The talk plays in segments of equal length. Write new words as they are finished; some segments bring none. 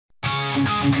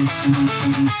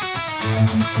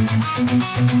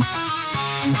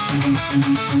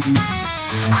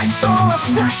I saw a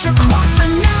flash across the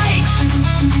night,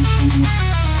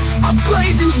 a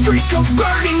blazing streak of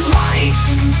burning light.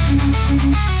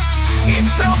 It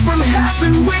fell from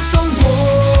heaven with a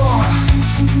roar,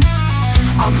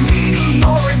 a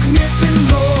meteoric myth and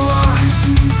lore.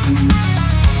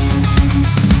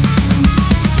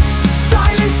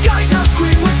 Silent skies now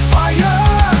scream with fire,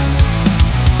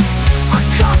 a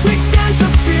cosmic dance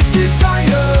of fierce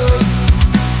desire.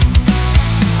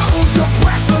 Hold your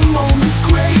breath, a moment's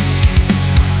grace,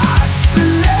 as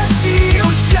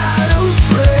celestial shadows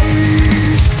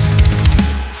trace.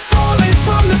 Falling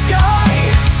from the sky,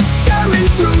 tearing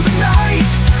through the night,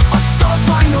 a star's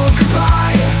final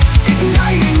goodbye,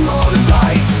 igniting all the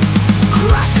light.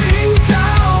 Crashing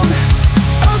down,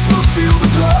 earth will feel the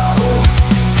blow.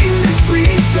 In this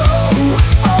fleeting show,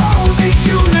 all the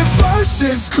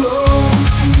universes glow.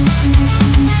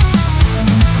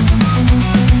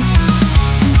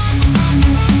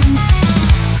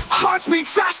 Hearts beat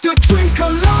faster, dreams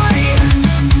collide,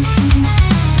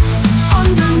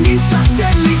 underneath that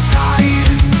deadly tide.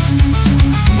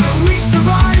 Will we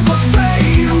survive or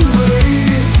fade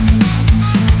away,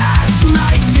 as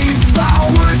night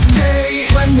devours day?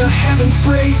 When the heavens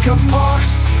break apart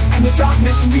and the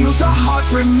darkness steals our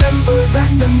heart, remember that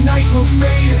the night will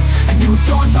fade and new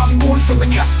dawns are born from the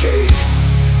cascade.